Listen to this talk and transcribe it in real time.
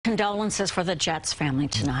condolences for the Jets family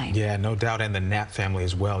tonight. Yeah, no doubt, and the Knapp family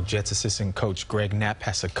as well. Jets assistant coach Greg Knapp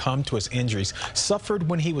has succumbed to his injuries suffered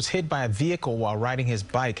when he was hit by a vehicle while riding his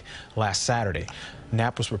bike last Saturday.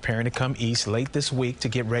 Knapp was preparing to come east late this week to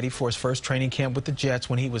get ready for his first training camp with the Jets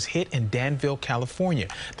when he was hit in Danville, California.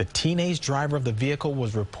 The teenage driver of the vehicle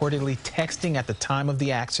was reportedly texting at the time of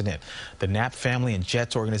the accident. The Knapp family and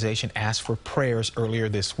Jets organization asked for prayers earlier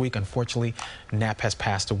this week. Unfortunately, Knapp has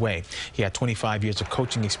passed away. He had 25 years of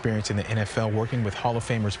coaching experience in the NFL, working with Hall of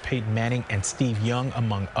Famers Peyton Manning and Steve Young,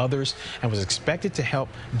 among others, and was expected to help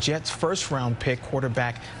Jets first-round pick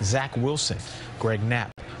quarterback Zach Wilson. Greg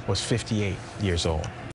Knapp was 58 years old.